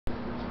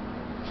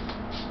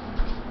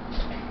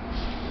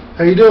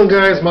How you doing,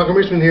 guys? Malcolm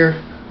Richmond here.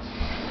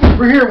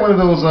 We're here at one of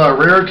those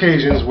rare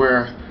occasions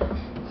where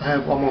I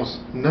have almost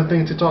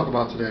nothing to talk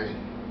about today.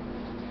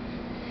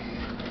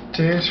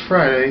 Today is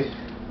Friday,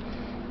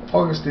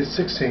 August the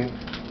 16th.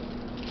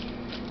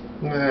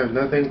 I have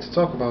nothing to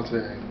talk about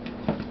today.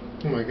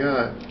 Oh my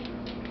God.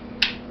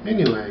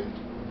 Anyway,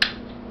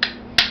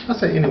 I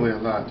say anyway a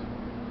lot.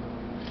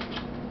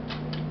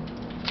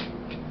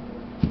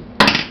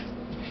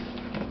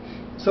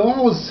 So I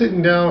was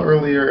sitting down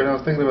earlier and I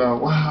was thinking about,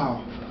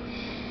 wow,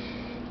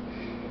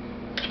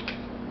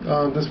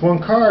 this one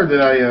car that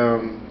I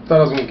thought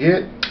I was going to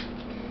get,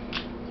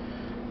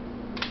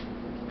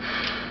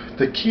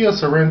 the Kia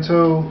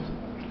Sorento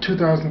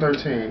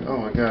 2013. Oh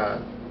my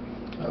God,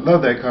 I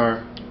love that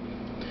car.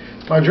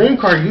 My dream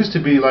car used to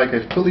be like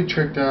a fully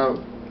tricked out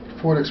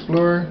Ford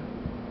Explorer.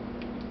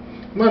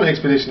 Not an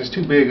Expedition, it's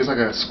too big, it's like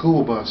a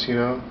school bus, you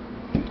know,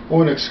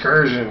 or an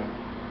Excursion.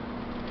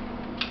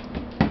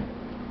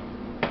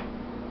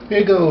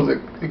 It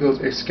goes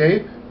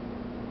Escape,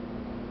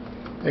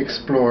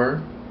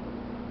 Explorer,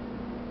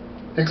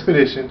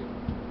 Expedition,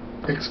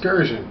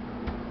 Excursion.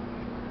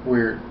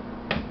 Weird.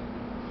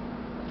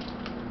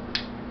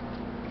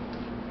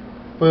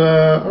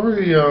 But I'm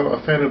really a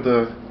fan of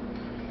the.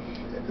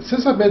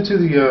 Since I've been to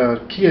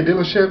the Kia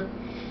dealership,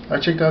 I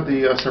checked out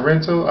the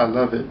Sorento. I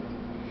love it.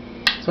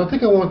 So I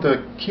think I want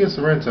the Kia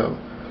Sorento.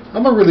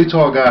 I'm a really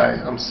tall guy.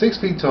 I'm 6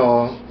 feet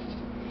tall,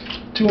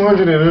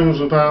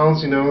 200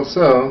 pounds, you know,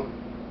 so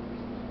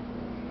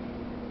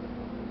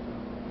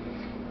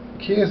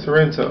Kia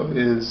Sorento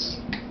is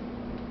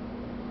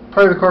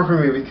probably the car for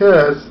me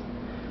because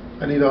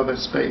I need all that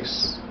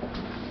space.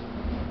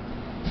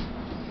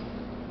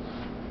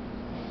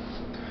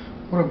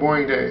 What a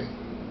boring day.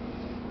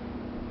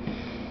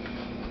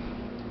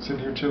 Sitting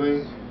here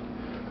chilling.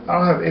 I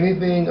don't have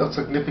anything of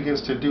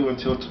significance to do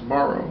until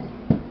tomorrow,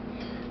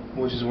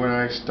 which is when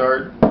I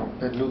start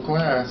that new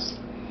class.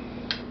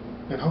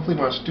 And hopefully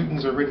my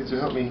students are ready to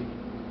help me.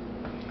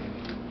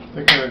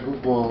 They're kind of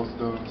goofballs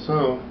though,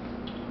 so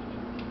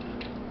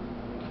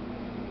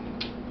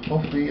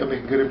hopefully I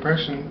make a good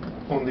impression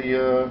on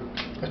the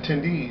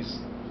attendees.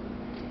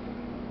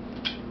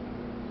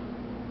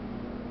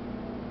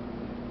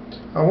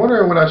 I'm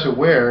wondering what I should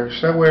wear.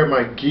 Should I wear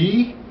my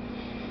gi?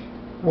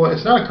 Well,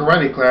 it's not a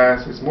karate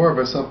class, it's more of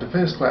a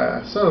self-defense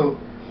class. So,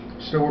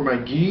 should I wear my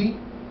gi?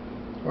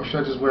 Or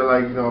should I just wear,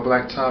 like, you know, a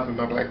black top and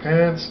my black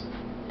pants?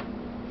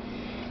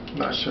 I'm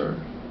not sure.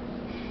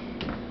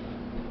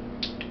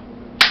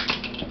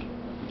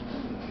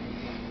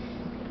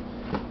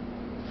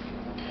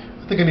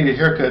 I think I need a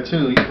haircut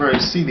too. You can probably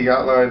see the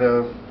outline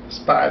of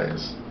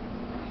spiders.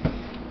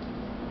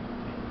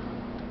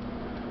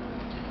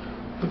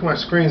 Look at my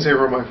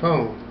screensaver on my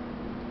phone.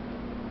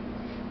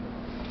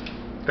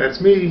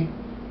 That's me.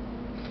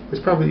 It's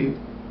probably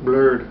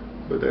blurred,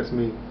 but that's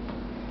me.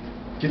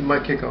 Getting my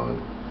kick on.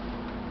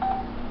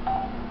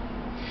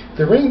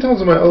 The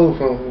ringtones on my old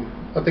phone,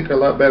 I think, are a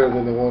lot better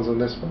than the ones on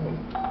this phone.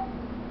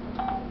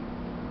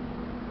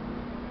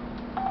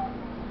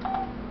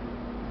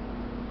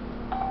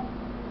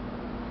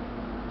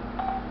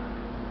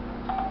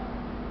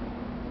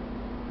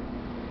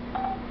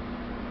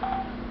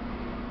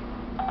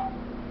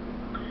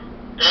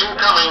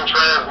 Incoming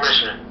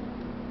transmission.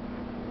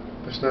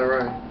 That's not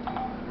right.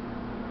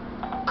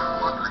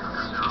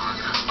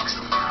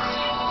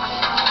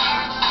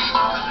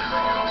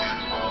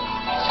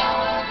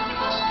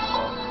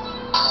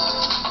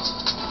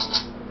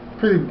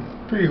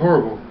 Pretty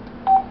horrible.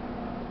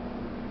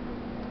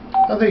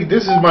 I think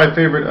this is my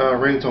favorite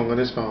ringtone on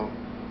this phone.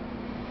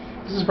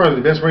 This is probably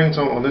the best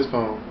ringtone on this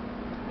phone.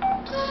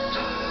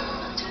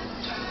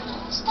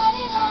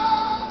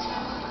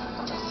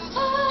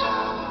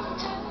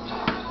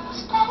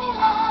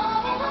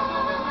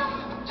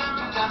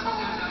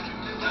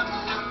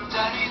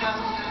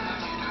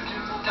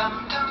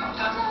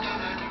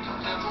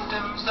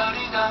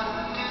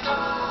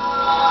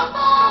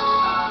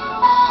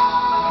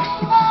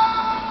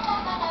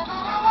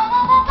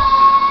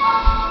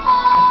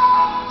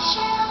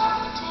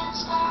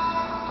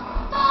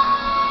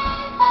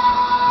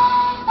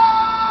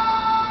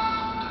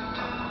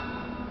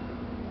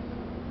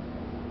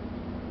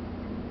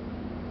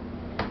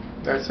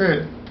 That's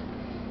it.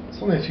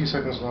 It's only a few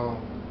seconds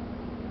long.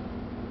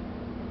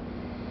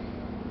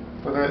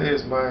 But that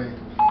is my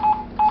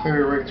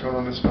favorite ringtone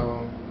on this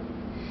phone.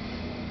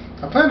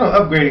 I plan on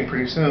upgrading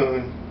pretty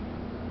soon.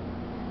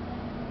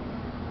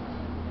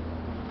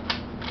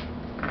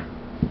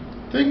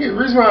 The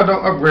reason why I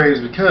don't upgrade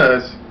is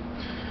because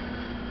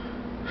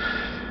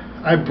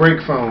I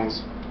break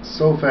phones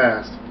so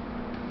fast.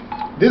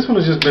 This one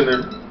has just been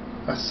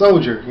a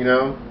soldier, you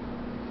know.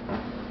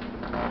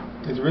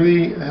 It's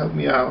really helped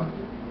me out.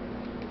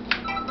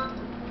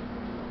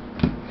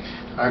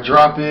 I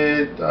drop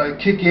it, I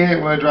kick it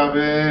when I drop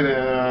it,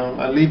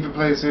 I leave it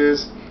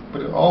places,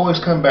 but it always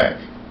come back.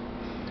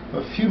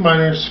 A few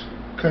minor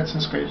cuts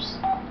and scrapes.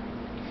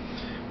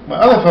 My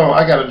other phone,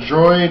 I got a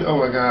Droid. Oh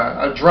my God,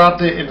 I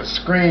dropped it and the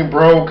screen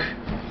broke,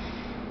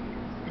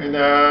 and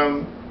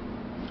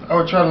I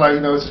would try to, like,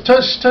 you know, it's a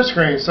touch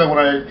screen, so when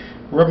I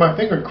rub my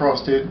finger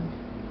across it,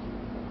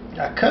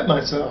 I cut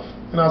myself,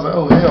 and I was like,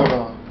 oh hell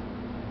no.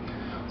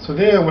 So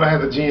then what I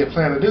had the genius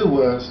plan to do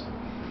was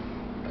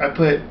I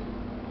put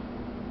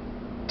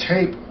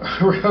tape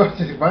around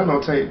the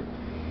vinyl tape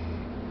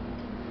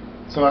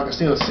so I can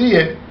still see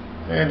it,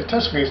 and the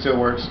touchscreen still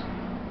works.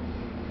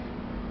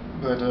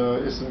 But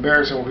it's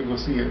embarrassing when people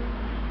see it.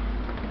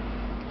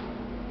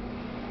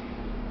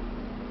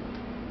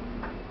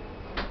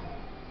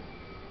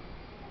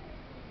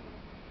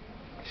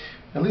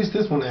 At least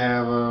this one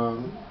have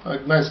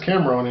a nice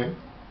camera on it.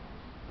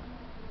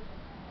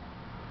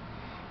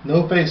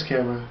 No face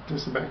camera,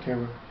 just the back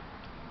camera.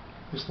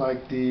 It's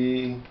like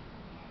the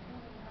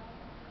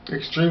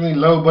extremely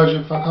low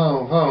budget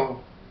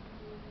home.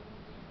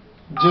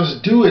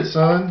 Just do it,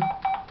 son.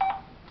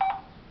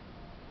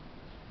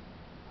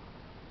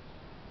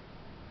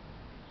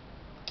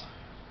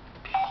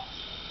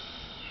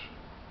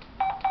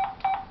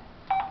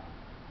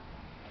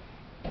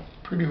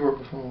 Pretty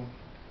horrible phone.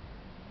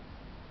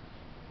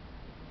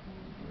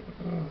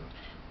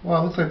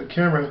 Wow, it looks like the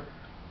camera,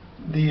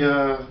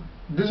 the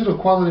digital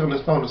quality on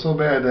this phone is so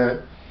bad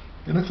that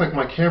it looks like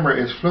my camera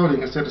is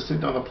floating instead of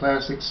sitting on a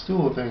plastic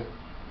stool thing.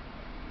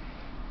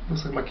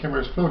 Looks like my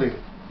camera is floating.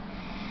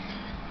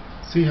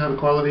 See how the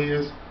quality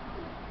is?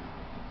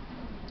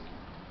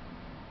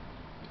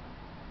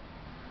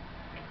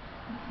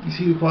 You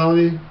see the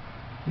quality?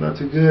 Not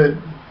too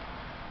good.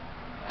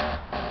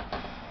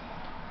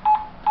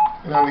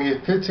 And I'm going to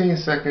get 15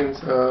 seconds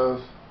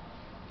of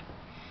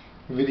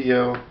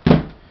video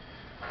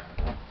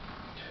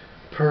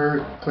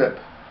per clip.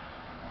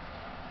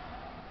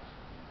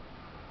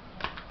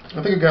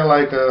 I think I got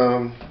like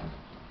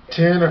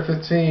 10 or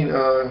 15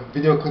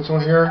 video clips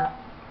on here,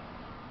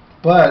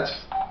 but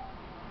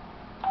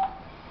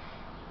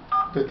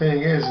the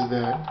thing is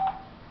that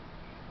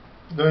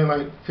they're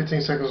only like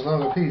 15 seconds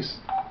long a piece.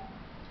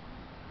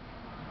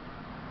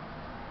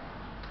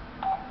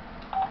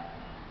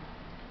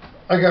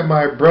 I got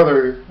my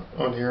brother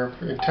on here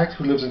in Texas,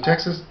 who lives in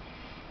Texas,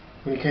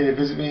 when he came to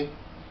visit me.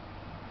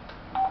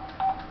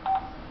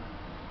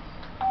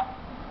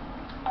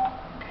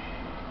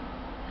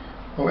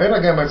 Oh, and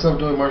I got myself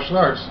doing martial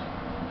arts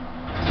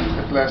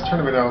at the last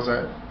tournament I was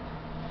at.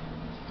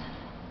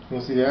 You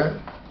want to see that?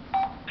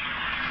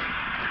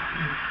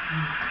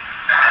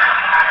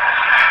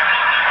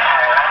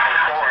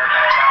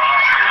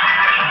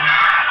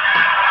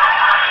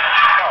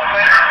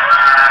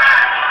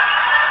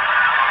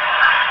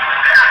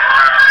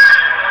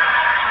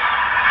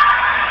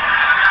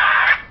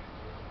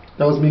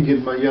 That was me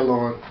getting my yellow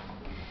on.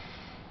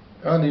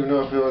 I don't even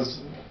know if it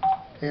was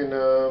in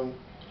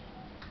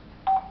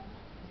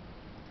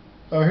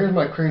oh, here's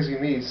my crazy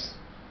niece.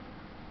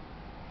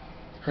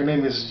 Her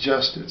name is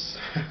Justice.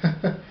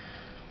 I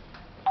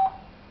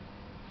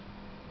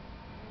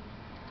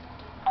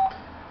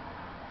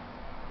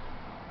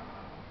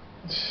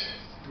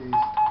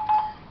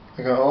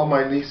got all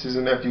my nieces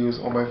and nephews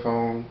on my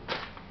phone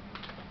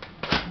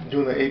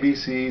doing the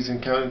ABCs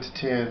and counting to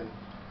 10.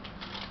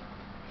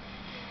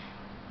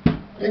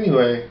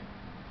 Anyway,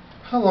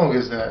 how long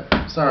is that?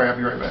 Sorry, I'll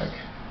be right back.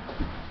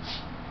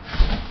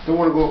 Don't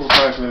want to go over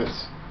 5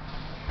 minutes.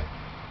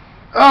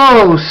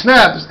 Oh,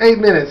 snap! It's 8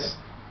 minutes.